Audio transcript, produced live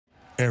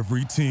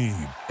Every team,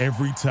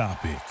 every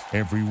topic,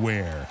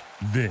 everywhere.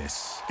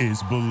 This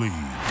is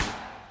Believe.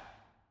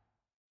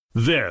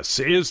 This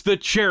is the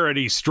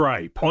Charity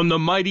Stripe on the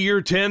Mightier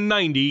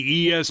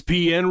 1090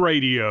 ESPN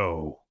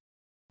Radio.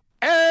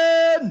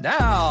 And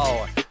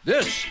now,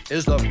 this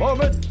is the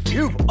moment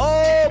you've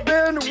all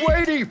been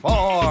waiting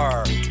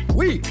for.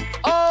 We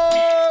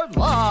are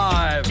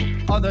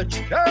live on the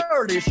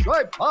Charity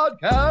Stripe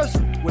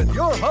podcast with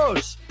your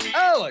hosts,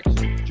 Alex,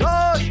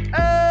 Josh,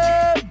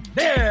 and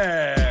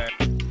Nick.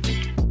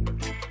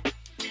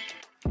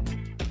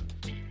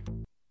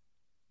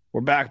 We're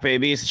back,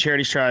 baby. It's the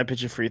Charity Stripe.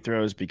 Pitch free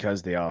throws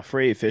because they are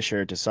free.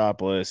 Fisher,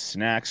 Tosopoulos,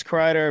 Snacks,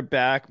 Kreider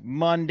back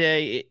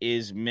Monday. It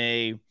is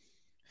May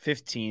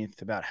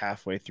 15th, about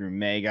halfway through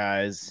May,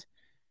 guys.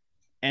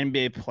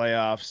 NBA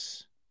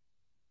playoffs,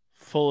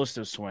 fullest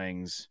of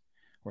swings.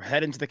 We're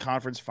heading to the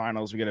conference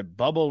finals. We got a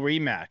bubble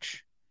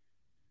rematch.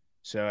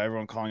 So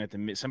everyone calling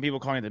it some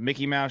people calling it the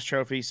Mickey Mouse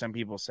Trophy. Some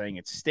people saying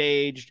it's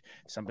staged.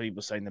 Some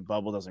people saying the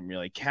bubble doesn't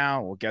really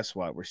count. Well, guess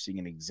what? We're seeing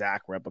an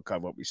exact replica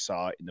of what we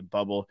saw in the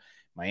bubble.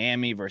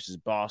 Miami versus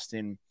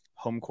Boston,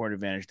 home court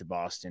advantage to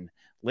Boston.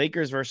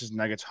 Lakers versus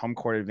Nuggets, home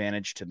court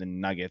advantage to the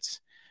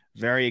Nuggets.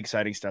 Very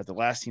exciting stuff. The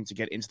last team to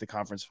get into the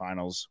conference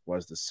finals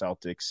was the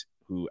Celtics,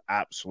 who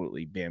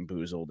absolutely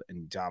bamboozled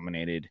and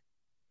dominated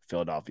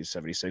Philadelphia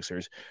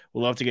 76ers.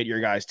 We'd love to get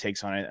your guys'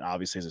 takes on it. And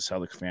obviously, as a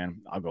Celtics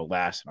fan, I'll go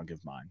last and I'll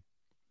give mine.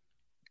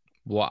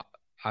 Well,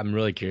 I'm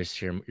really curious to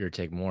hear your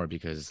take more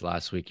because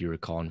last week you were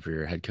calling for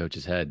your head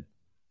coach's head.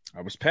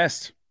 I was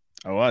pissed.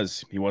 I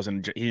was.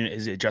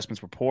 His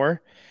adjustments were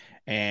poor,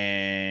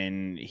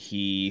 and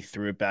he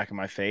threw it back in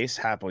my face,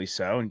 happily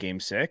so, in Game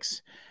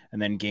 6.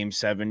 And then Game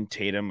 7,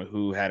 Tatum,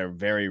 who had a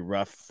very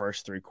rough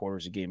first three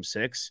quarters of Game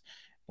 6,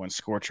 went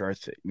scorch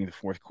earth in the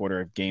fourth quarter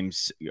of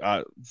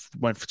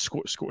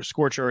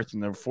scorch earth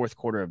in the fourth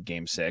quarter of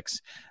Game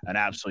 6, and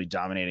absolutely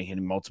dominating,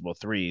 hitting multiple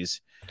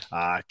threes.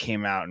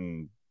 Came out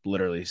and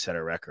literally set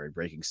a record,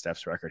 breaking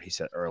Steph's record he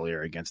set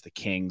earlier against the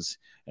Kings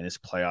in his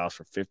playoffs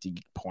for 50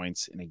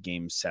 points in a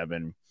Game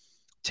 7.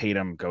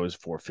 Tatum goes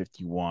for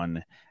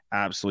 51,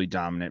 absolutely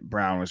dominant.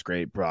 Brown was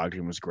great.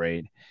 Brogdon was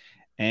great.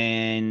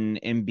 And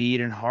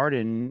Embiid and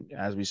Harden,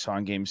 as we saw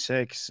in Game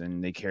 6,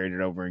 and they carried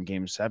it over in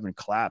Game 7,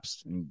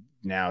 collapsed. And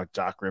now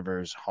Doc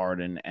Rivers,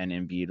 Harden, and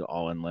Embiid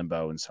all in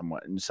limbo in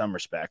some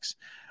respects.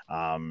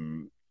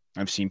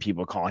 I've seen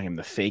people calling him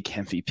the fake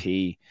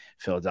MVP.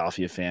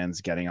 Philadelphia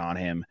fans getting on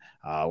him.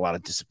 A lot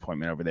of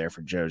disappointment over there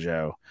for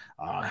JoJo.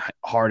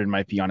 Harden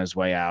might be on his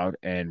way out,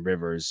 and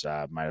Rivers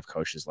might have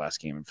coached his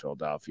last game in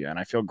Philadelphia. And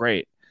I feel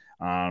great.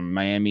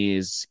 Miami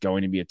is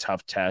going to be a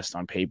tough test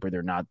on paper.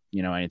 They're not,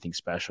 anything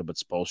special, but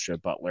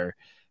Spoelstra, Butler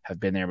have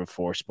been there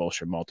before.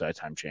 Spoelstra,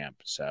 multi-time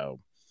champ. So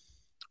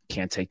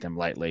can't take them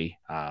lightly.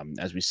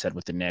 As we said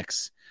with the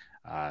Knicks,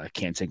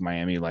 can't take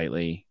Miami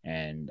lightly.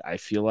 And I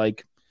feel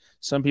like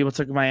some people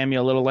took Miami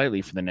a little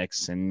lightly for the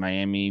Knicks, and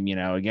Miami,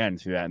 again,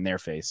 threw that in their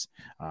face.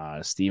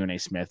 Stephen A.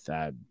 Smith,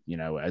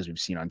 as we've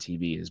seen on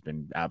TV, has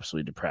been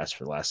absolutely depressed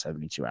for the last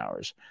 72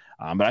 hours.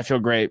 But I feel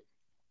great.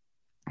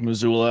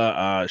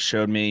 Mazzulla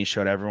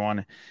showed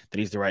everyone that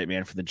he's the right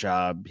man for the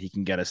job. He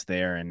can get us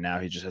there, and now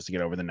he just has to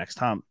get over the next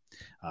hump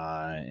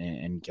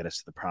and get us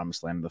to the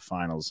promised land of the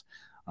finals.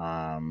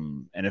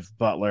 And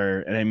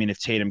if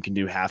Tatum can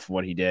do half of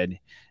what he did,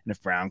 and if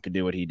Brown could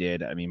do what he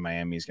did,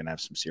 Miami's going to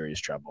have some serious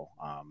trouble.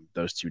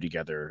 Those two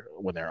together,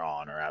 when they're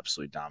on, are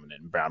absolutely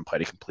dominant. And Brown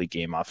played a complete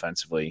game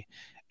offensively,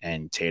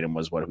 and Tatum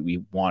was what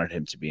we wanted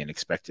him to be and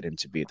expected him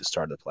to be at the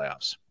start of the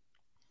playoffs.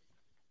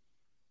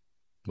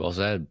 Well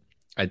said.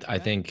 I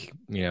think,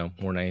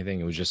 more than anything,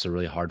 it was just a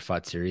really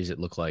hard-fought series. It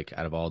looked like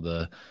out of all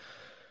the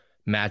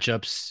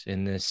matchups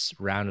in this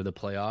round of the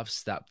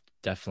playoffs, that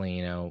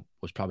definitely,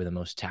 was probably the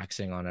most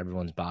taxing on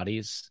everyone's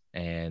bodies.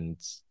 And,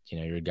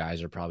 your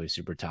guys are probably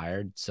super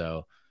tired.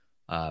 So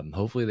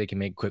hopefully they can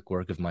make quick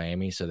work of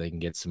Miami so they can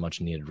get some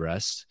much needed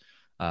rest.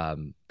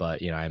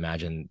 But, I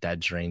imagine that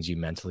drains you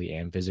mentally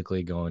and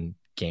physically going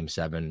Game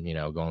 7,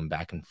 going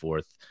back and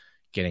forth,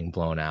 getting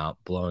blown out,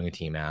 blowing a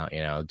team out.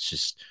 It's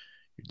just,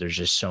 there's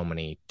just so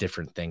many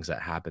different things that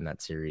happen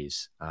that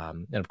series.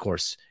 And of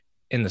course,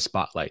 in the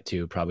spotlight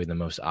too, probably the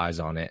most eyes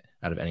on it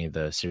out of any of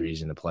the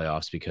series in the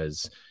playoffs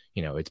because,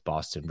 it's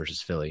Boston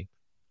versus Philly.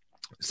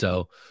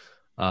 So,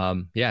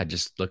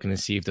 just looking to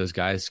see if those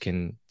guys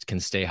can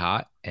stay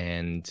hot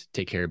and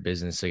take care of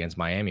business against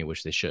Miami,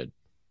 which they should.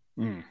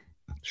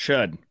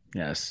 Should.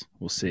 Yes.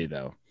 We'll see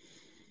though.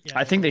 Yeah,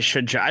 I think they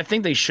should,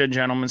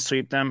 gentlemen,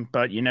 sweep them,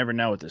 but you never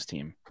know with this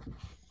team.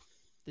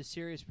 The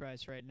series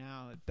price right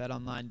now at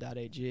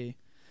betonline.ag.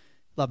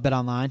 Love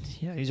BetOnline.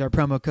 Yeah, use our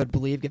promo code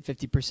BELIEVE. Get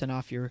 50%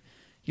 off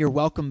your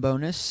welcome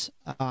bonus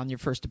on your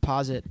first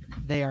deposit.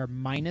 They are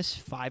minus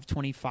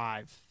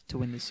 525 to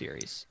win the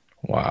series.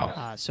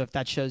 Wow. So if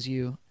that shows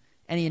you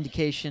any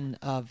indication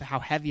of how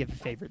heavy of a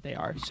favorite they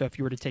are. So if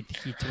you were to take the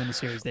Heat to win the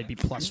series, they'd be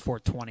plus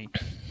 420.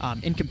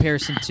 In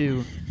comparison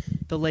to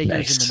the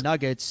Lakers and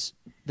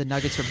the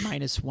Nuggets are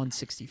minus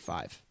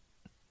 165.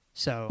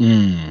 So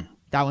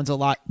that one's a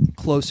lot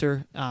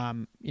closer.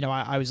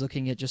 I was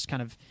looking at just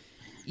kind of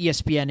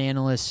ESPN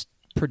analyst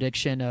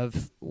prediction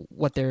of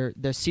what their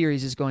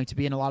series is going to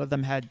be, and a lot of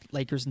them had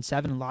Lakers in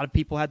 7. A lot of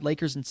people had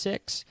Lakers in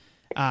 6,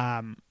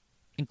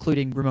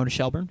 including Ramona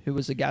Shelburne, who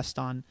was a guest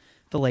on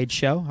The Late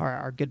Show,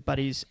 our good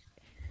buddies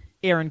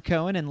Aaron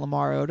Cohen and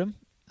Lamar Odom.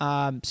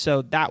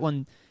 So that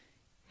one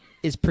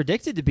is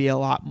predicted to be a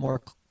lot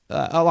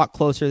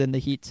closer than the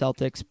Heat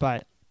Celtics,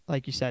 but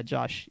like you said,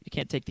 Josh, you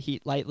can't take the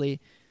Heat lightly.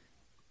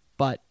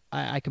 But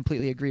I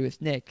completely agree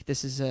with Nick.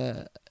 This is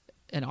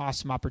an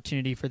awesome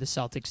opportunity for the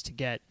Celtics to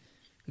get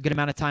a good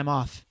amount of time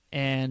off,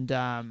 and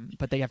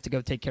but they have to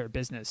go take care of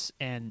business.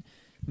 And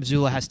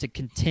Mazzulla has to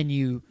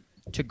continue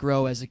to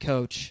grow as a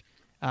coach.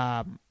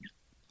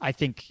 I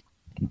think,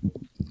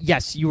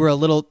 yes, you were a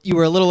little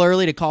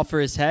early to call for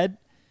his head,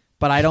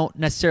 but I don't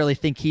necessarily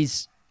think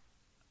he's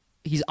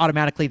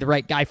automatically the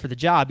right guy for the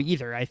job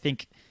either. I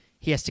think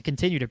he has to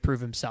continue to prove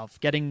himself.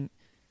 Getting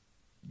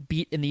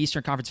beat in the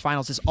Eastern Conference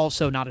Finals is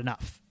also not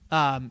enough.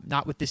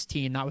 Not with this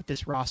team, not with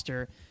this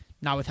roster,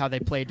 not with how they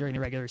played during the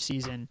regular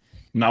season.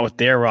 Not with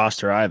their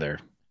roster either.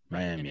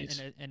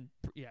 Miami's. And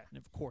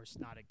of course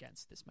not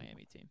against this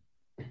Miami team.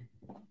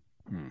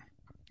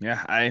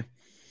 Yeah,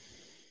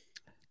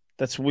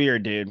 that's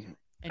weird, dude.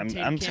 And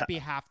Tatum can't be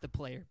half the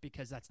player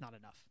because that's not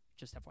enough.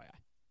 Just FYI.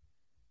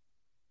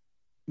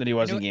 That he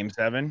was in Game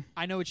 7?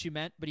 I know what you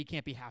meant, but he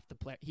can't be half the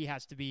player. He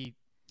has to be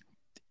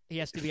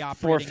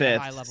operating at a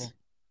high level.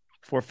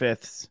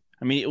 4/5.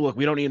 I mean, look,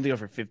 we don't need him to go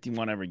for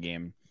 51 every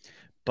game,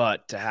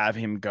 but to have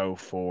him go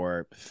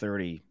for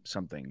 30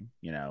 something,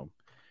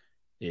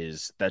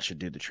 that should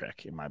do the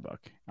trick in my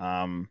book.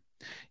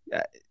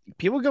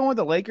 People going with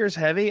the Lakers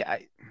heavy.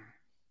 I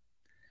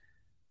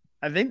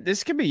think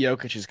this could be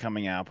Jokic's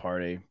coming out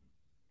party.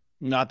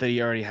 Not that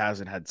he already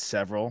hasn't had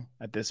several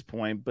at this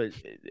point, but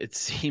it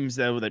seems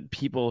though that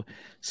people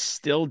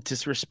still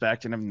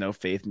disrespect and have no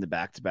faith in the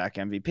back-to-back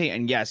MVP.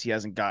 And yes, he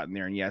hasn't gotten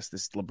there. And yes,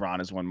 this LeBron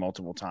has won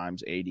multiple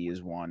times. AD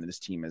has won. This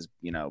team has,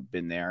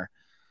 been there.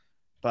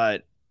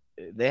 But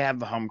they have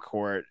the home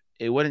court.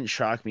 It wouldn't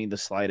shock me the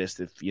slightest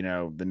if,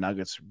 the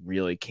Nuggets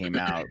really came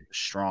out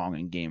strong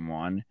in Game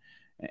 1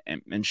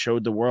 and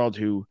showed the world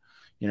who,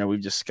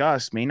 we've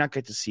discussed may not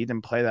get to see them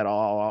play that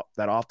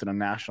often on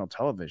national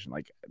television.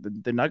 Like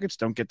the Nuggets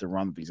don't get the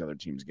run that these other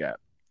teams get.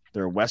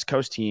 They're a West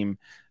Coast team.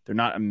 They're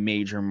not a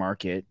major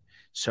market.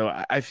 So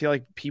I feel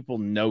like people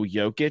know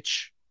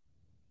Jokic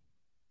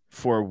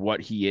for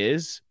what he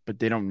is, but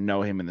they don't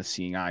know him in the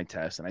seeing eye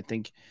test. And I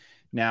think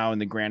now in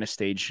the grandest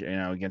stage,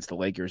 against the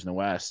Lakers in the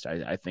West,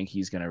 I think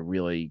he's going to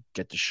really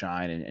get to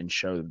shine and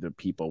show the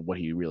people what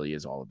he really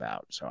is all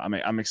about. So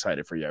I'm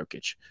excited for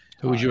Jokic.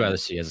 Who would you rather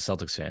see as a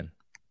Celtics fan?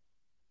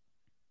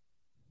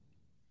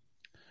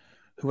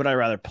 Who would I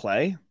rather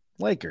play?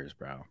 Lakers,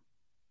 bro.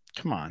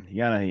 Come on.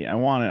 I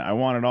want it. I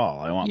want it all.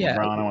 I want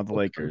LeBron. I want the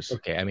Lakers.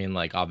 Okay. I mean,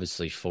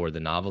 obviously for the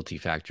novelty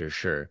factor,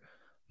 sure.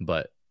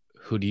 But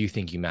who do you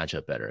think you match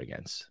up better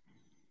against?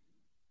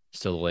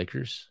 Still the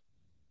Lakers?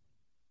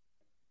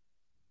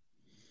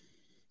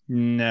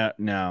 No.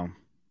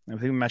 I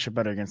think we match up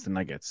better against the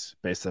Nuggets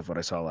based off what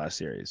I saw last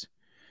series.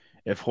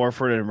 If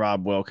Horford and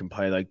Rob Will can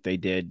play like they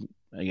did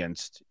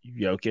against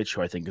Jokic,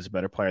 who I think is a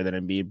better player than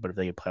Embiid, but if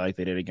they can play like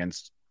they did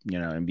against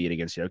Embiid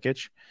against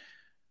Jokic,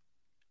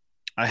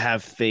 I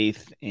have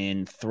faith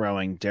in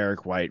throwing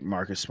Derek White,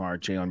 Marcus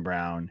Smart, Jaylen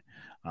Brown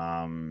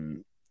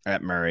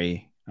at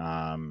Murray,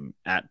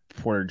 at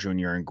Porter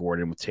Jr. and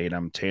Gordon with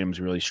Tatum.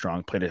 Tatum's really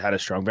strong. Had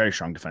a very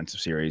strong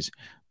defensive series.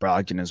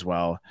 Brogdon as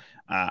well.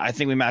 I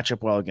think we match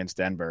up well against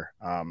Denver.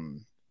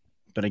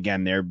 But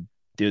again,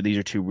 these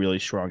are two really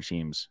strong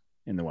teams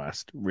in the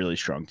West. Really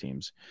strong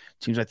teams.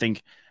 I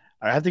think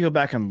I have to go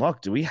back and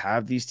look. Do we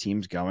have these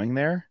teams going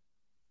there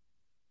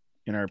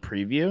in our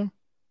preview?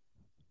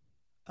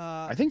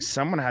 I think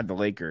someone had the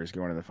Lakers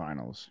going to the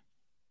finals.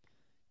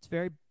 It's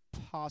very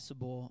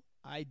possible.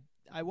 I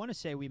want to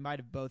say we might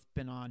have both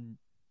been on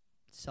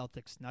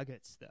Celtics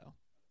Nuggets though.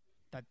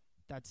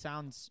 That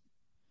sounds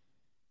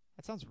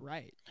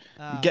right.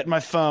 Get my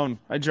phone.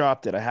 I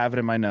dropped it. I have it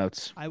in my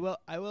notes. I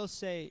will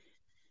say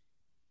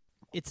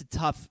it's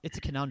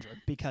a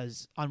conundrum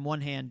because on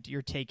one hand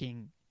you're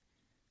saying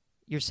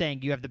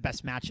you have the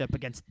best matchup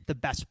against the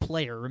best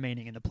player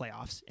remaining in the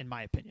playoffs, in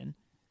my opinion,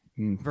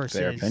 versus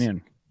Fair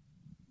opinion.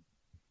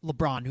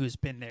 LeBron, who's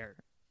been there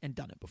and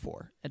done it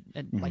before.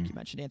 And like you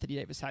mentioned, Anthony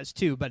Davis has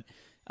too, but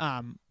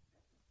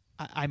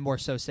I more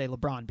so say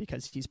LeBron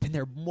because he's been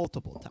there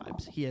multiple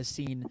times. He has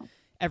seen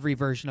every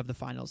version of the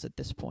finals at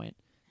this point.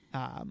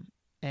 But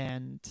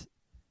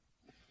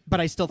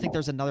I still think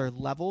there's another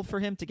level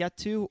for him to get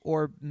to,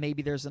 or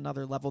maybe there's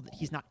another level that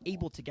he's not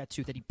able to get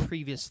to that he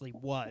previously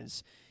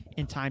was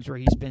in times where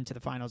he's been to the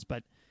finals.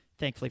 But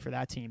thankfully for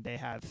that team, they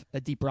have a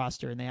deep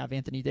roster and they have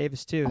Anthony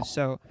Davis too.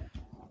 So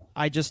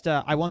I just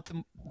I want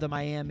the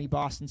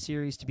Miami-Boston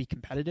series to be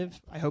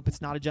competitive. I hope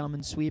it's not a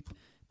gentleman's sweep,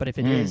 but if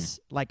it is,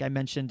 like I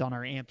mentioned on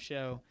our AMP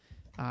show,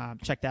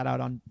 check that out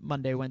on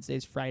Monday,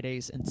 Wednesdays,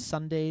 Fridays, and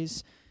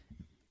Sundays.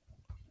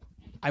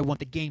 I want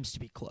the games to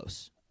be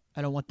close.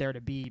 I don't want there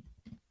to be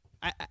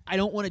I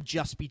don't want to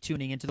just be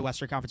tuning into the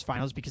Western Conference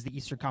Finals because the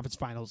Eastern Conference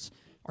Finals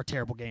are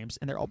terrible games,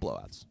 and they're all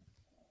blowouts.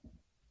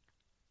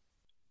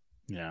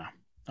 Yeah,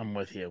 I'm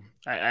with you.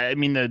 I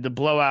mean, the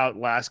blowout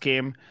last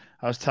game,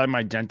 I was telling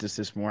my dentist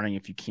this morning,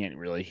 if you can't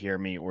really hear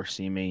me or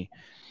see me,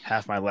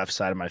 half my left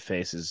side of my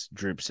face is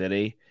Droop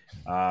City.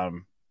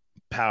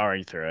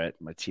 Powering through it.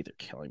 My teeth are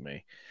killing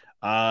me.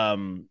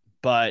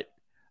 But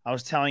I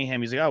was telling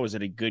him, he's like, oh, was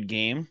it a good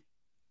game?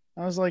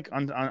 I was like,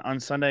 on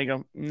Sunday, I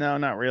go, no,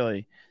 not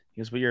really.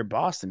 He goes, well, you're a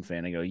Boston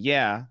fan. I go,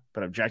 yeah,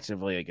 but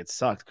objectively, like, it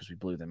sucked because we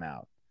blew them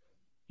out,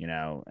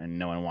 and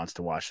no one wants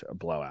to watch a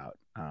blowout.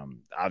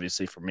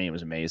 Obviously, for me, it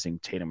was amazing.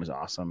 Tatum was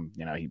awesome.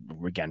 He,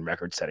 again,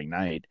 record-setting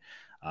night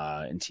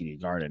in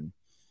TD Garden.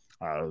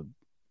 I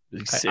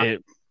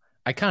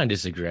kind of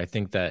disagree. I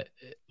think that,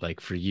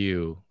 like, for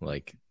you,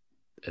 like,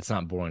 it's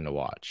not boring to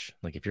watch.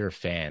 Like, if you're a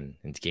fan,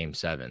 it's Game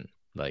 7.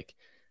 Like,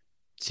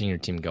 seeing your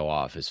team go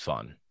off is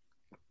fun.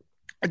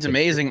 It's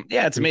amazing.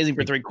 Yeah, it's amazing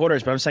for 3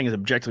 quarters. But I'm saying, as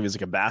objectively as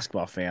like a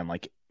basketball fan,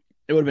 like,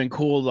 it would have been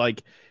cool,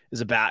 like,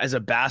 as a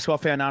basketball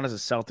fan, not as a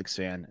Celtics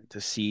fan, to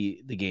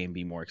see the game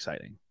be more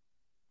exciting.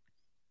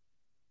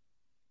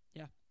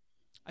 Yeah,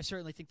 I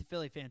certainly think the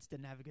Philly fans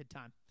didn't have a good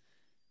time.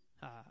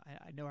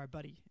 I know our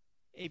buddy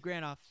Abe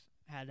Granoff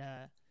had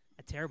a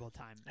terrible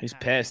time. He's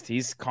pissed.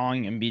 He's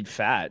calling Embiid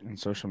fat on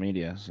social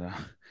media. So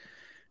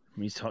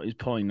he's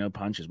pulling no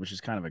punches, which is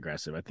kind of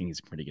aggressive. I think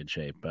he's in pretty good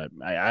shape, but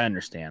I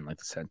understand like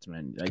the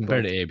sentiment. Like,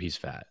 compared to Abe, he's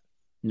fat.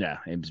 Yeah,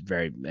 Abe's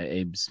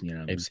Abe's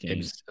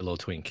a little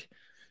twink.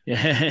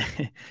 Yeah.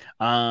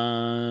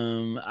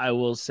 I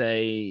will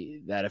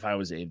say that if I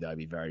was Abe, I'd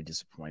be very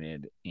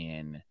disappointed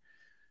in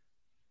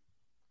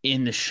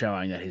the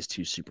showing that his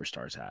 2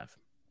 superstars have.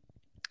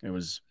 It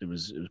was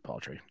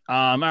paltry.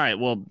 All right.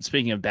 Well,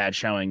 speaking of bad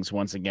showings,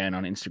 once again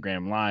on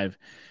Instagram Live,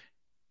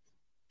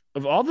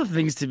 of all the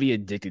things to be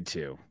addicted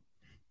to,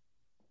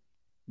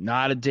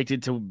 not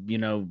addicted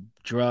to,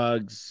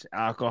 drugs,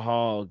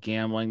 alcohol,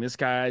 gambling. This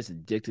guy's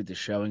addicted to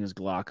showing his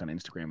Glock on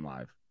Instagram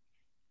Live.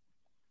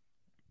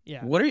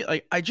 Yeah. What are you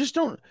like? I just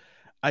don't.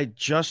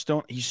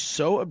 He's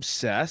so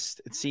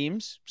obsessed, it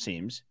seems,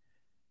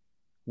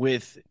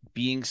 with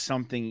being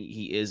something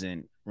he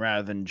isn't,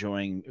 rather than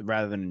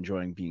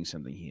enjoying being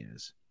something he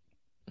is.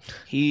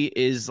 He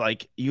is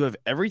like, you have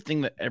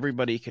everything that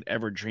everybody could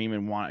ever dream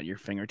and want at your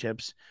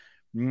fingertips.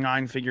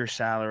 9-figure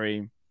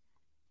salary,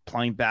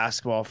 playing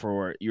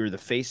basketball you're the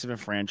face of a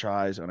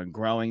franchise on a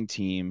growing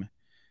team.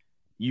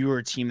 You were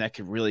a team that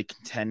could really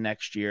contend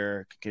next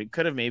year.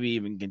 Could have maybe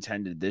even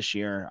contended this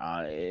year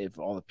if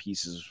all the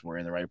pieces were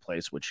in the right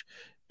place, which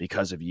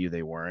because of you,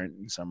 they weren't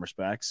in some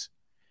respects.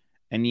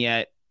 And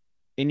yet,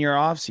 in your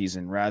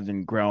offseason, rather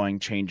than growing,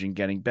 changing,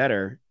 getting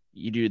better,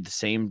 you do the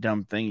same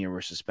dumb thing you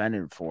were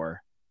suspended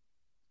for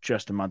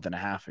just a month and a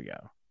half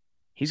ago.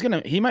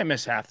 He might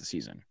miss half the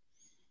season.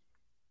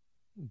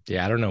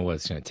 Yeah, I don't know what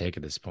it's going to take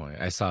at this point.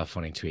 I saw a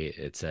funny tweet.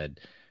 It said,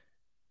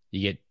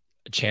 you get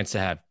a chance to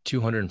have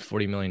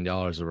 $240 million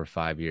over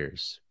 5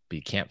 years, but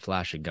you can't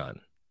flash a gun.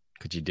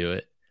 Could you do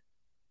it?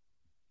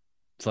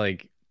 It's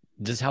like,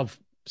 just how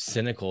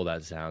cynical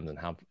that sounds and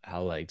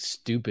how like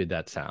stupid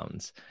that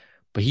sounds.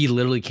 But he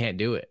literally can't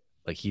do it.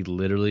 Like, he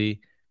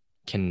literally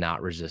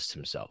cannot resist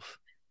himself.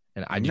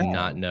 And I do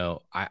not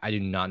know. I do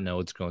not know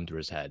what's going through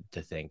his head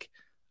to think,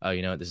 oh,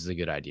 you know what? This is a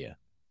good idea.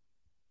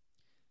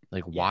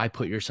 Like, why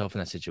put yourself in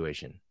that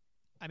situation?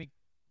 I mean,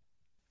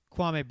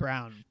 Kwame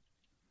Brown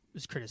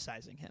was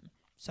criticizing him.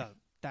 So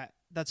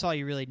that's all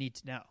you really need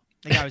to know.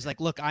 The guy was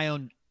like, look, I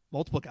own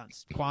multiple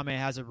guns. Kwame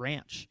has a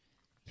ranch.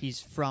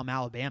 He's from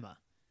Alabama.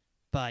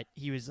 But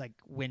he was like,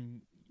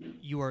 when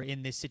you are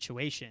in this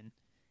situation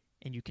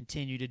and you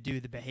continue to do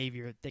the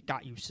behavior that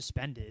got you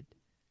suspended,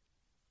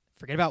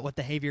 forget about what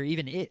the behavior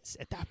even is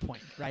at that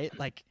point, right?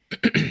 Like,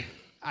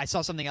 I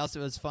saw something else that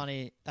was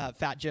funny.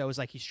 Fat Joe was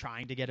like, he's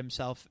trying to get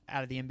himself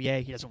out of the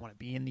NBA. He doesn't want to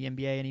be in the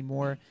NBA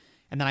anymore.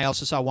 And then I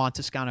also saw Juan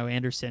Toscano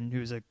Anderson,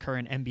 who's a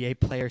current NBA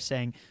player,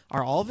 saying,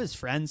 are all of his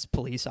friends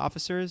police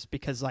officers?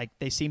 Because, like,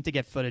 they seem to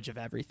get footage of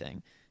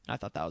everything. And I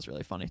thought that was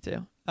really funny,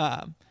 too.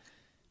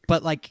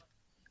 But, like,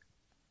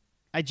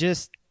 I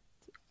just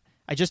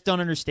don't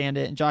understand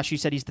it. And Josh, you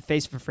said he's the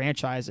face of a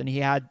franchise, and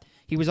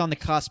he was on the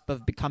cusp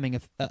of becoming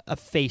a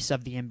face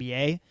of the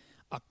NBA,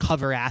 a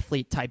cover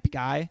athlete type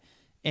guy.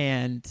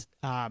 And,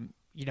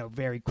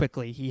 very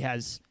quickly he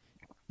has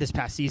this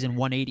past season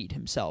 180'd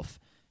himself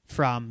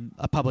from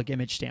a public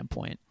image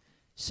standpoint.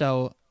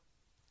 So,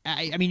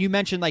 I mean, you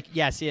mentioned, like,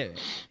 yes,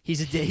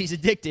 he's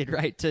addicted,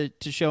 right, to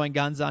showing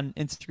guns on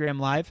Instagram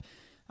Live.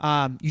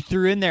 You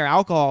threw in there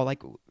alcohol.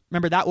 Like,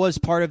 remember, that was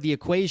part of the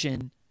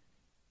equation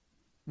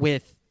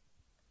with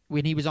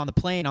when he was on the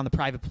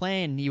private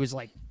plane, he was,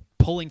 like,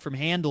 pulling from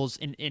handles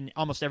in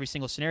almost every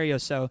single scenario.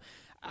 So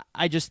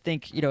I just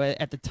think,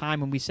 at the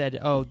time when we said,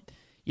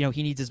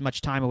 he needs as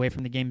much time away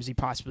from the game as he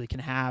possibly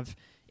can have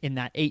in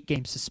that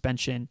 8-game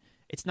suspension,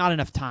 it's not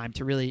enough time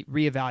to really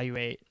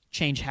reevaluate,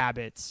 change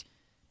habits,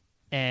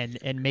 and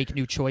make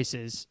new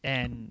choices.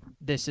 And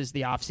this is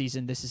the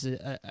offseason. This is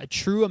a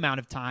true amount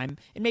of time,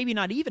 and maybe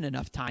not even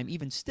enough time,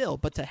 even still,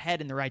 but to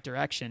head in the right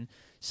direction.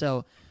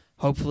 So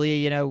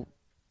hopefully,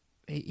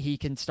 he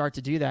can start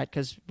to do that,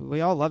 because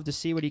we all love to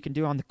see what he can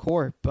do on the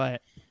court,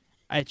 but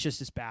it's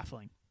just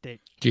baffling that.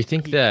 Do you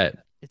think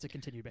that it's a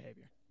continued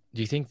behavior?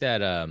 Do you think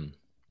that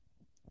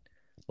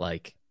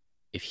like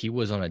if he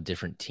was on a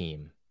different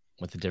team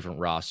with a different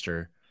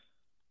roster,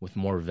 with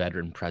more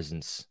veteran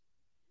presence,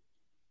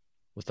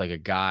 with like a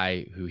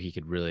guy who he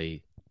could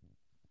really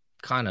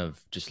kind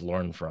of just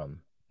learn from,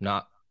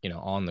 not,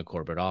 on the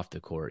court, but off the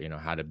court,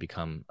 how to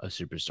become a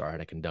superstar, how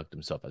to conduct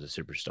himself as a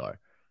superstar,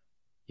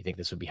 you think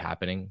this would be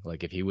happening?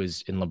 Like if he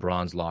was in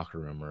LeBron's locker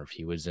room, or if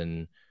he was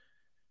in,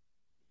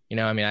 I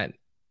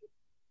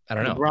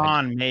don't know.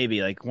 LeBron,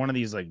 maybe like one of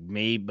these like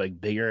maybe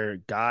like bigger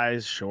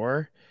guys,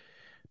 sure.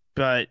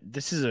 But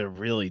this is a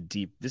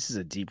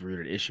deep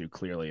rooted issue,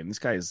 clearly. And this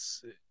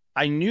guy's,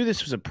 I knew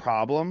this was a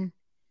problem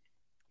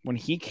when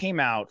he came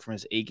out from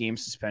his 8-game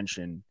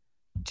suspension,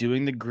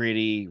 doing the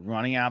gritty,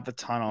 running out the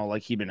tunnel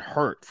like he'd been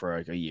hurt for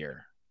like a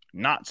year,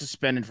 not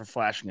suspended for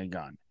flashing a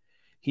gun.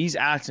 He's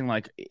acting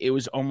like it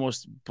was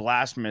almost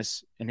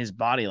blasphemous in his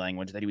body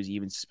language that he was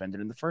even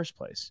suspended in the first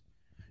place.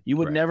 You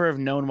would never have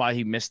known why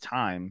he missed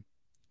time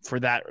for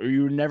that, or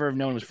you would never have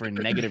known it was for a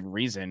negative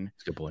reason,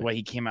 the way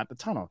he came out the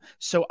tunnel.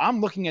 So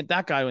I'm looking at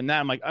that guy and that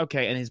I'm like,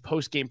 okay, and his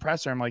post-game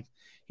presser, I'm like,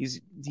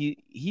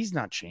 he's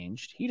not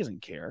changed. He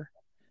doesn't care.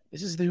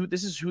 This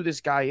is who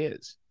this guy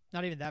is.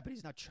 Not even that, but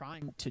he's not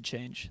trying to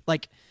change.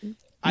 Like,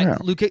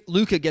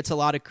 Luka gets a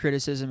lot of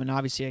criticism, and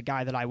obviously a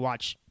guy that I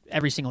watch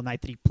every single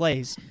night that he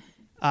plays,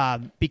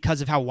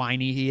 because of how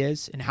whiny he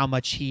is and how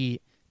much he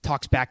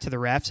talks back to the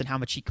refs and how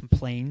much he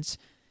complains.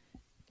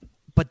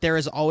 But there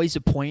is always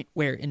a point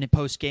where in the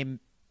post-game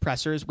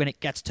pressers, when it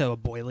gets to a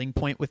boiling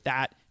point with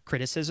that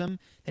criticism,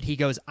 that he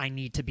goes, I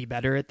need to be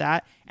better at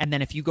that. And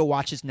then if you go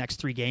watch his next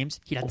 3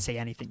 games, he doesn't say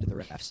anything to the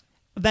refs.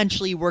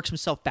 Eventually, he works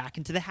himself back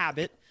into the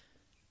habit,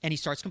 and he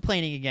starts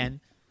complaining again.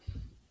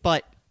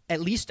 But at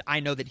least I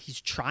know that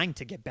he's trying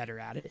to get better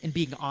at it and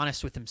being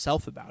honest with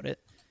himself about it.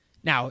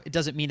 Now, it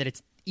doesn't mean that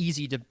it's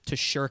easy to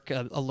shirk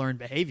a learned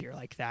behavior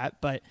like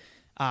that, but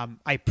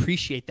I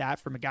appreciate that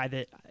from a guy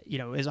that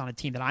is on a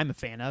team that I'm a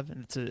fan of,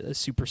 and it's a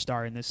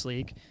superstar in this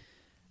league.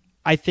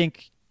 I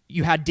think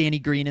you had Danny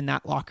Green in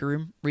that locker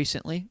room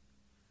recently.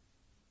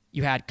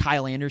 You had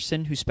Kyle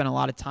Anderson, who spent a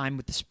lot of time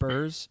with the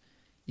Spurs.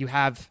 You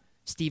have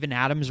Steven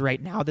Adams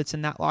right now that's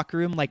in that locker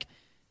room. Like,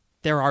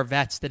 there are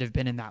vets that have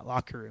been in that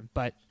locker room,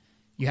 but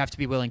you have to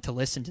be willing to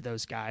listen to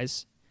those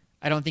guys.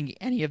 I don't think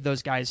any of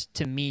those guys,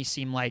 to me,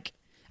 seem like,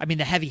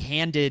 the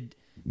heavy-handed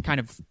kind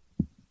of,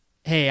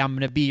 hey, I'm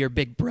going to be your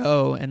big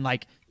bro, and,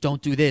 like,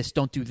 don't do this,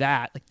 don't do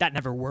that. Like, that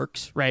never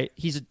works, right?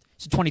 He's a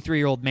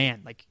 23-year-old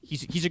man. Like,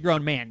 he's a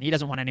grown man. He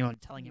doesn't want anyone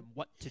telling him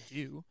what to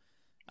do.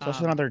 It's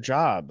also not their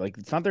job. Like,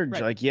 it's not their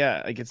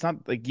it's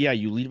not like,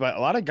 you lead by, a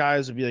lot of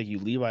guys would be like, you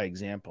lead by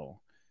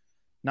example.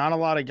 Not a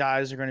lot of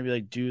guys are going to be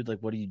like, dude, like,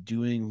 what are you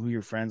doing? Who are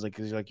your friends? Like,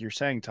 cause like you're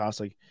saying,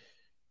 Toss, like,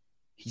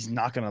 he's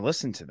not going to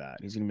listen to that.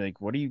 He's going to be like,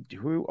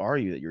 who are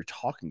you that you're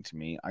talking to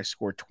me? I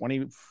scored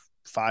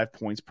 25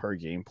 points per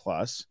game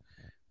plus.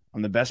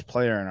 I'm the best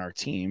player on our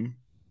team.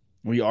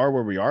 We are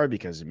where we are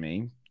because of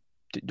me.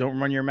 Don't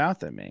run your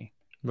mouth at me.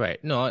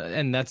 Right. No,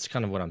 and that's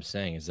kind of what I'm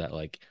saying is that,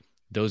 like,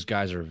 those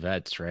guys are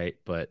vets, right?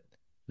 But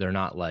they're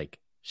not like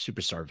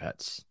superstar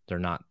vets. They're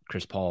not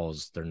Chris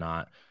Pauls. They're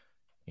not,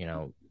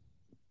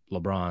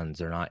 LeBrons.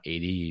 They're not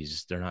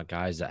ADs. They're not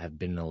guys that have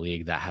been in the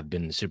league that have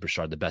been the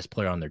superstar, the best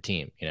player on their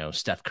team.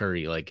 Steph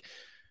Curry. Like,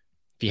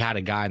 if you had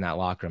a guy in that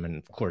locker room, and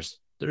of course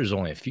there's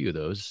only a few of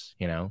those,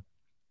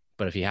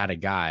 but if you had a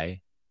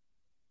guy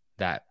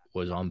that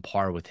was on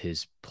par with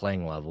his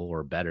playing level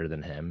or better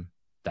than him,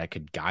 that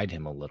could guide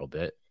him a little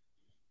bit,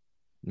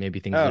 maybe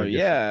things. Oh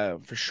yeah,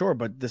 for sure.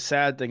 But the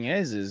sad thing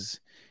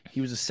is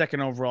he was a 2nd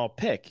overall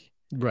pick.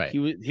 Right.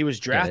 He was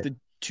drafted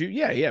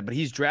to, but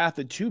he's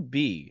drafted to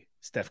be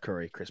Steph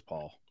Curry, Chris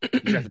Paul.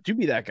 He's drafted to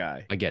be that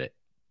guy. I get it.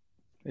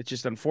 It's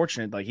just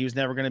unfortunate. Like, he was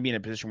never going to be in a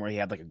position where he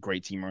had like a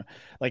great team. Or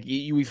like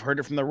we've heard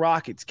it from the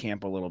Rockets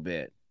camp a little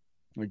bit.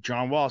 Like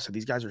John Wall said,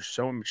 these guys are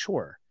so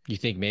immature. You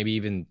think maybe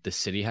even the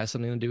city has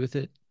something to do with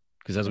it?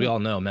 Because as we all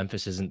know,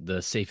 Memphis isn't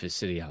the safest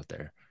city out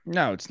there.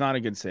 No, it's not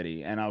a good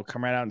city, and I'll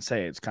come right out and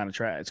say it's kind of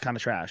trash. It's kind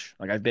of trash.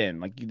 Like, I've been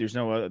like, there's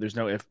no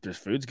if there's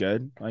food's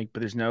good, like,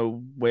 but there's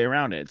no way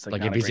around it. It's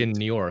like if he's in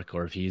New York,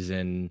 or if he's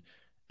in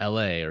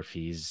LA, or if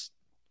he's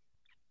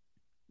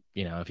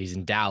if he's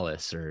in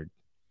Dallas, or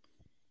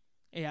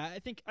I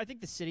think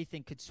the city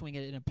thing could swing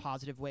it in a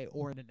positive way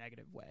or in a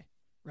negative way,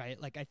 right?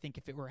 Like, I think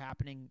if it were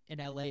happening in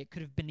LA, it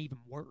could have been even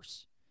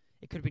worse.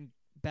 It could have been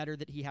better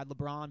that he had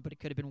LeBron, but it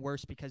could have been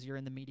worse because you're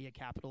in the media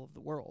capital of the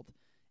world.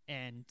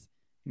 And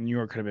New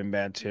York could have been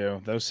bad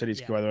too. Those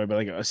cities go either way, but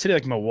like a city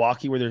like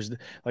Milwaukee, where there's like,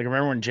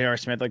 remember when J.R.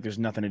 Smith, like, there's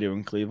nothing to do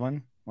in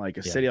Cleveland? Like,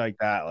 a city like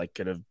that, like,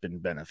 could have been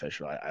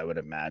beneficial. I would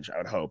imagine. I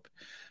would hope,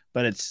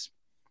 but it's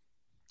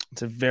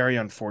a very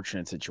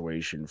unfortunate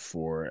situation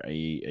for a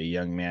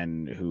young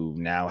man who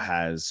now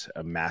has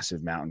a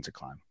massive mountain to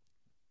climb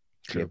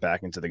to get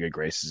back into the good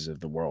graces of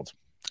the world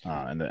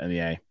and the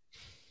NBA.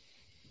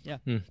 Yeah.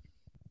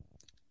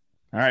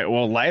 All right.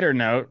 Well, lighter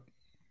note.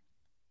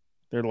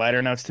 There are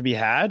lighter notes to be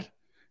had.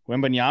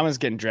 Wembanyama's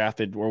getting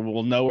drafted, or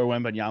we'll know where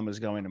Wembanyama's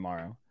going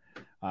tomorrow,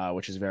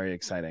 which is very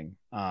exciting.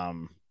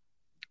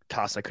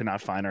 Toss, I could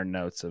not find our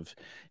notes of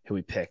who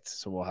we picked,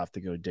 so we'll have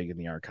to go dig in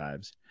the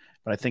archives.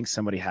 But I think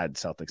somebody had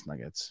Celtics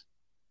Nuggets.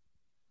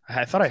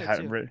 I thought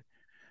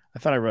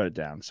I wrote it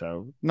down.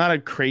 So not a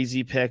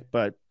crazy pick,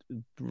 but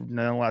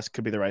nonetheless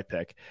could be the right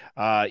pick.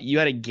 You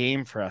had a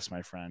game for us,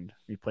 my friend.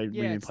 We've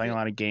been playing a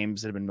lot of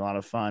games that have been a lot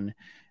of fun,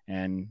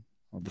 and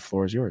the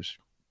floor is yours.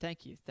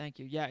 Thank you.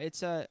 Yeah, it's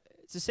the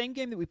same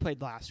game that we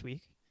played last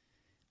week.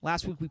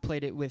 Last week we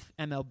played it with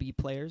MLB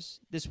players.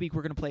 This week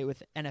we're going to play it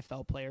with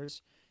NFL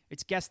players.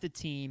 It's guess the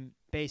team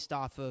based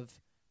off of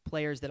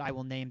players that I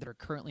will name that are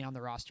currently on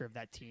the roster of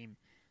that team.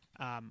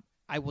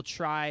 I will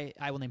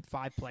name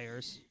 5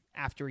 players.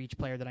 After each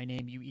player that I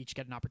name, you each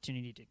get an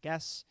opportunity to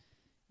guess.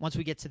 Once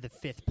we get to the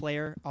 5th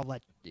player,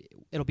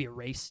 it'll be a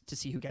race to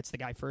see who gets the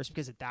guy first,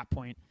 because at that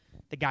point,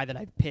 the guy that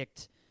I've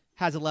picked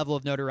has a level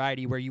of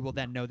notoriety where you will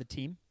then know the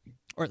team,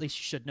 or at least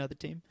you should know the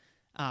team.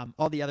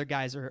 All the other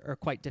guys are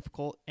quite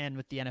difficult, and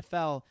with the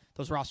NFL,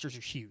 those rosters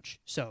are huge.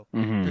 So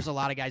there's a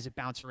lot of guys that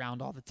bounce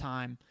around all the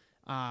time.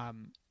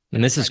 And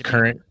this is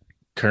current,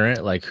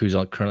 like who's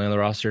currently on the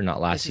roster,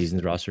 not last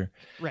season's roster?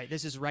 Right.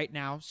 This is right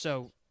now.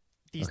 So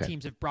these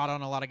teams have brought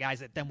on a lot of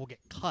guys that then will get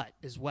cut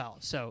as well.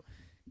 So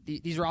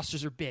these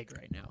rosters are big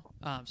right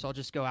now. So I'll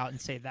just go out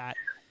and say that.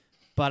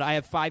 But I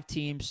have 5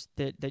 teams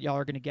that y'all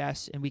are going to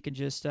guess, and we can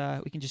just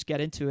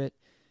get into it.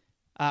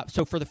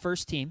 So for the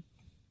first team,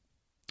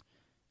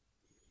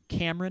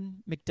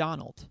 Cameron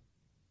McDonald.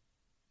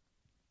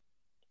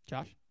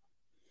 Josh?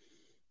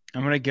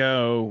 I'm going to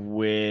go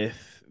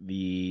with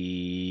the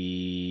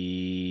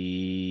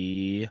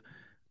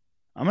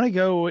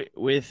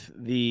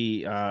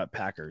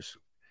Packers.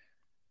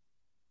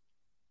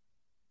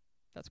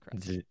 That's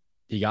correct.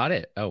 You got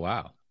it? Oh,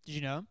 wow. Did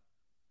you know him?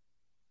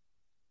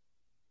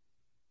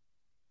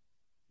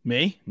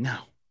 Me? No.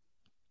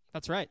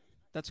 That's right.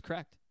 That's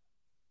correct.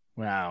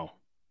 Wow.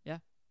 Yeah.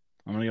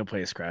 I'm going to go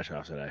play a scratch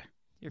off today.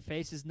 Your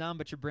face is numb,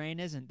 but your brain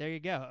isn't. There you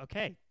go.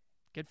 Okay.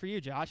 Good for you,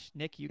 Josh.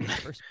 Nick, you get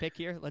the first pick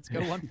here. Let's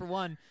go 1 for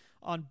 1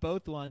 on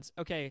both ones.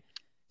 Okay.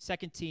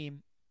 Second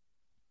team,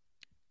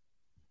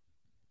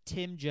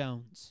 Tim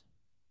Jones.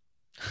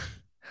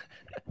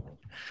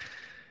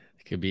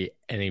 It could be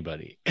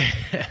anybody.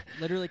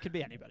 Literally could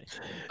be anybody.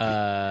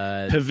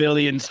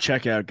 Pavilions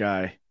checkout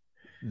guy.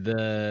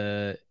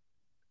 The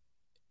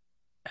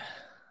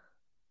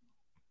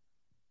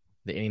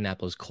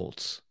Indianapolis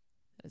Colts.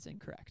 That's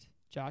incorrect.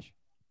 Josh?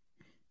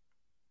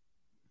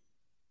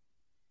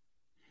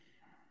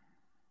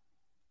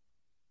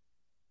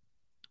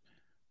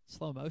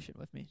 Slow motion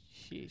with me.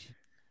 Sheesh.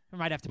 I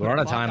might have to put We're on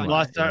a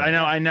clock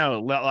timeline. I know.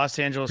 Los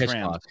Angeles Pitch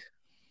Rams. clock.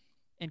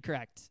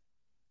 Incorrect.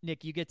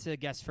 Nick, you get to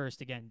guess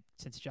first again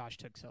since Josh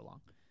took so long.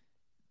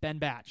 Ben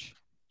Batch.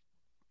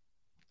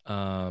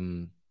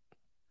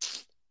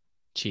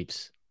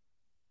 Chiefs.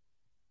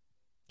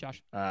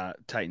 Josh?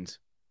 Titans.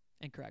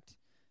 Incorrect.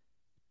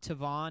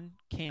 Tavon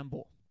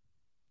Campbell.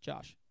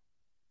 Josh?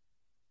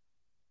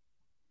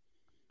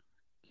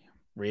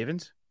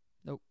 Ravens.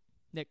 Nope.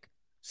 Nick?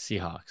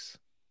 Seahawks.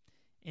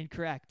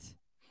 Incorrect.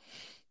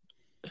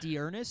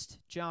 Dearnest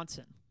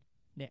Johnson.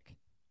 Nick?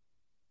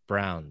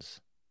 Browns.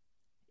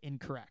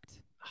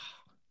 Incorrect.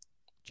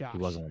 Josh? He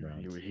wasn't on the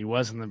Browns. He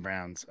was in the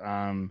Browns.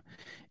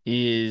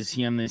 Is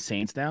he on the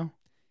Saints now?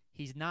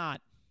 He's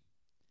not.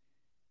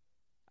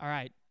 All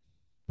right.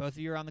 Both of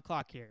you are on the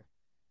clock here.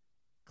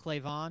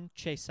 Clavon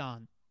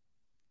Chason.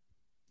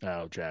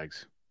 Oh,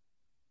 Jags.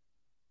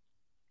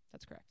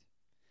 That's correct.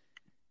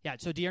 Yeah,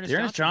 so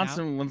Dearness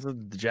Johnson was the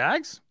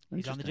Jags?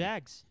 He's on the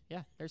Jags.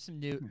 Yeah, there's some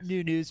new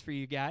news for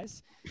you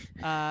guys.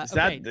 Is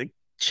that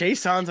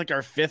Chase sounds like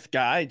our 5th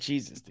guy?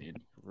 Jesus,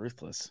 dude.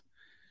 Ruthless.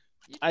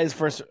 His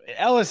first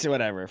Ellis,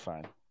 whatever,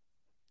 fine.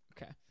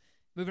 Okay.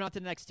 Moving on to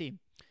the next team.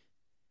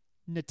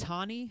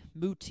 Natani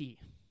Muti.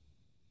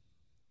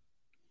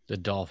 The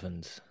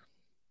Dolphins.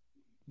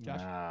 Josh?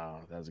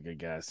 Wow, that was a good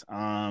guess.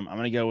 I'm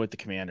gonna go with the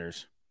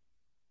Commanders.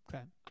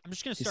 Okay. I'm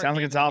just gonna start. He sounds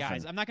like a Dolphin.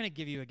 Guys. I'm not gonna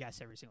give you a guess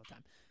every single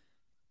time.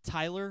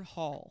 Tyler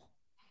Hall.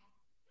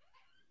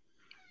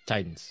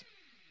 Titans.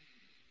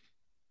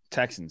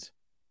 Texans.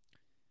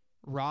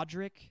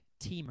 Roderick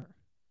Teamer.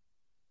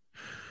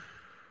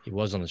 He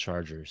was on the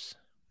Chargers.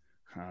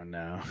 Oh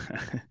no.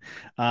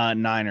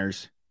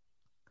 Niners.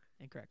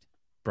 Incorrect.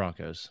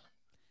 Broncos.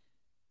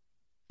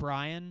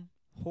 Brian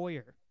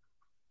Hoyer.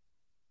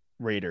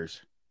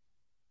 Raiders.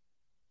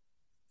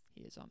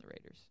 He is on the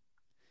Raiders.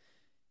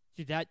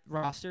 Dude, that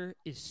roster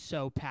is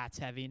so Pats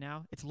heavy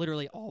now. It's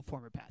literally all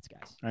former Pats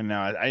guys. I know.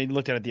 I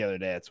looked at it the other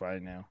day. That's why I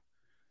know.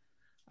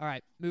 All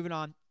right, moving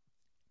on.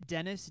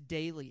 Dennis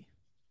Daly.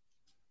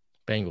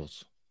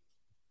 Bengals.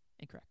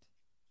 Incorrect.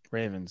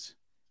 Ravens.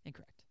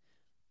 Incorrect.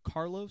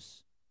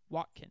 Carlos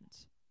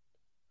Watkins.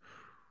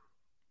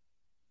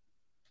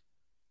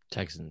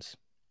 Texans.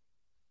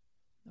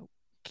 Nope.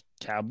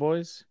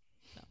 Cowboys.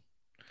 No.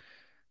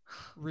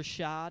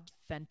 Rashad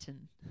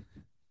Fenton.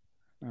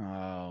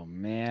 Oh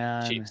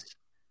man. Chiefs.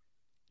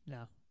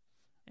 No.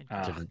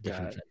 Oh,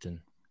 different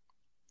Fenton.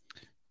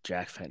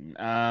 Jack Fenton.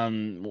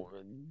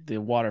 The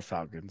Water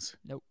Falcons.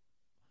 Nope.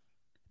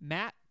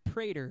 Matt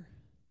Prater.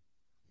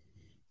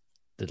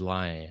 The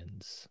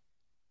Lions.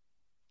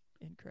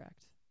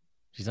 Incorrect.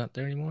 She's not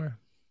there anymore.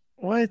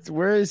 What?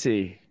 Where is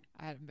he?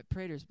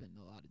 Prater's been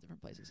in a lot of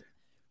different places.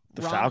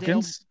 The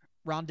Falcons?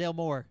 Rondale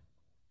Moore.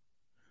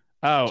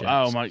 Oh,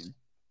 Jets. my.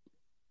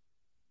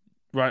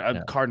 Right,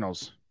 Yeah.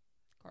 Cardinals.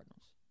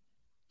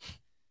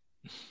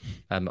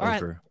 I'm All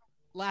right. over.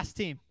 Last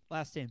team.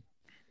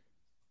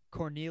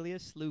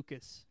 Cornelius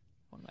Lucas.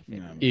 One of my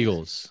favorite. No.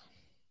 Eagles.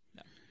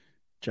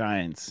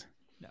 Giants.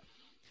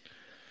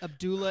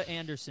 Abdullah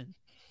Anderson.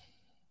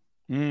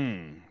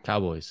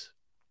 Cowboys.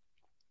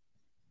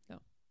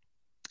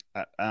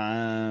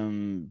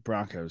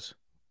 Broncos.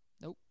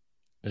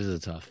 This is a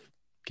tough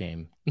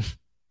game.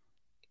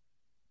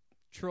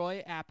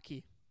 Troy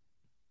Apke.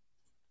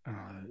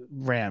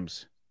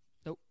 Rams.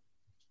 Nope.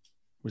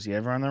 Was he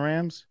ever on the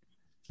Rams?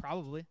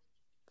 Probably.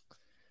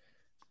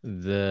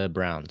 The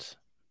Browns.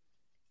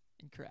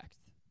 Incorrect.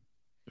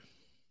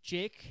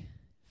 Jake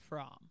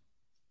Fromm.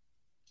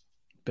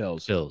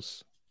 Bills.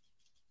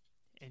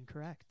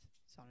 Incorrect.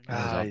 It's on He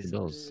was another- off the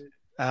Bills.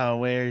 Oh,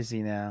 where is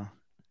he now?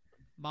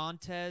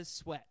 Montez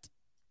Sweat.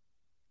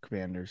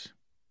 Commanders.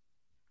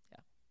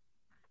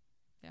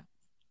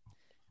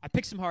 I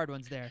picked some hard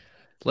ones there.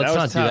 Let's was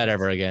not do tough. that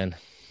ever again.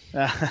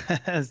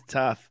 That was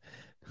tough.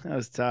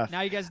 Now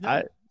you guys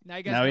know. Now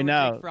you guys now know we where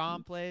know. Jake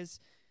Fromm plays.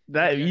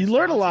 That Dearness you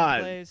learn a Johnson lot.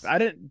 plays.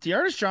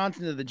 Dearness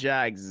Johnson to the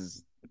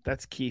Jags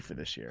that's key for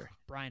this year.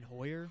 Brian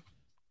Hoyer.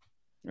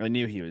 I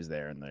knew he was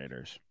there in the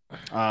Raiders.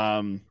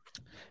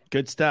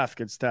 Good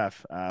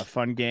stuff.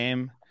 Fun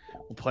game.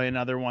 We'll play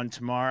another one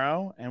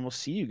tomorrow, and we'll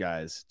see you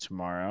guys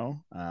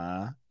tomorrow.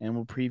 And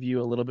we'll preview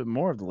a little bit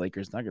more of the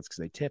Lakers Nuggets because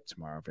they tip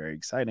tomorrow. Very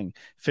exciting.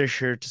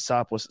 Fisher,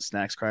 Tosopoulos,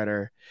 Snacks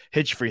Crider.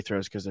 Hit your free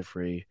throws because they're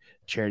free.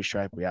 Charity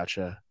Stripe, we out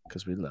ya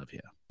because we love you.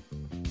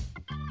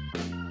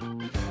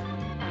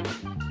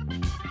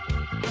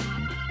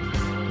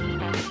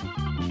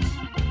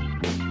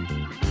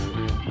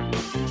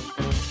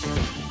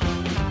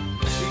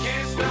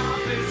 Can't stop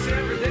this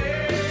every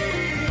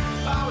day.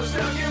 I was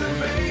stuck in a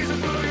maze of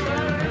boogie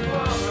running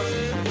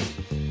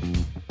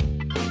forward.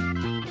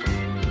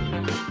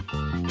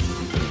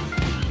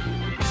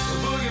 The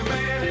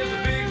boogeyman is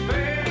a big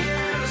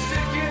fan,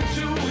 sticking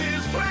to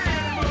his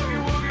plan.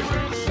 Boogie woogie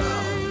with the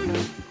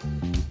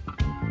song.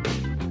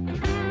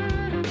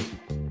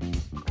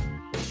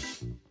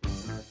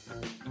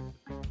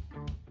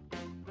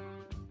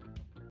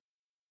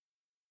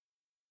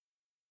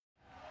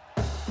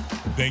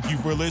 Thank you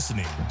for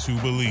listening to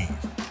Believe.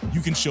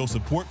 You can show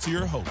support to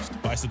your host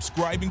by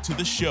subscribing to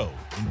the show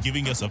and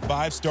giving us a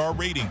 5-star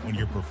rating on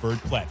your preferred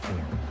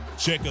platform.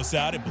 Check us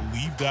out at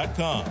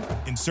Believe.com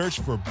and search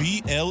for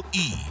BLEAV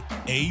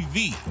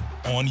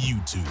on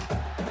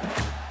YouTube.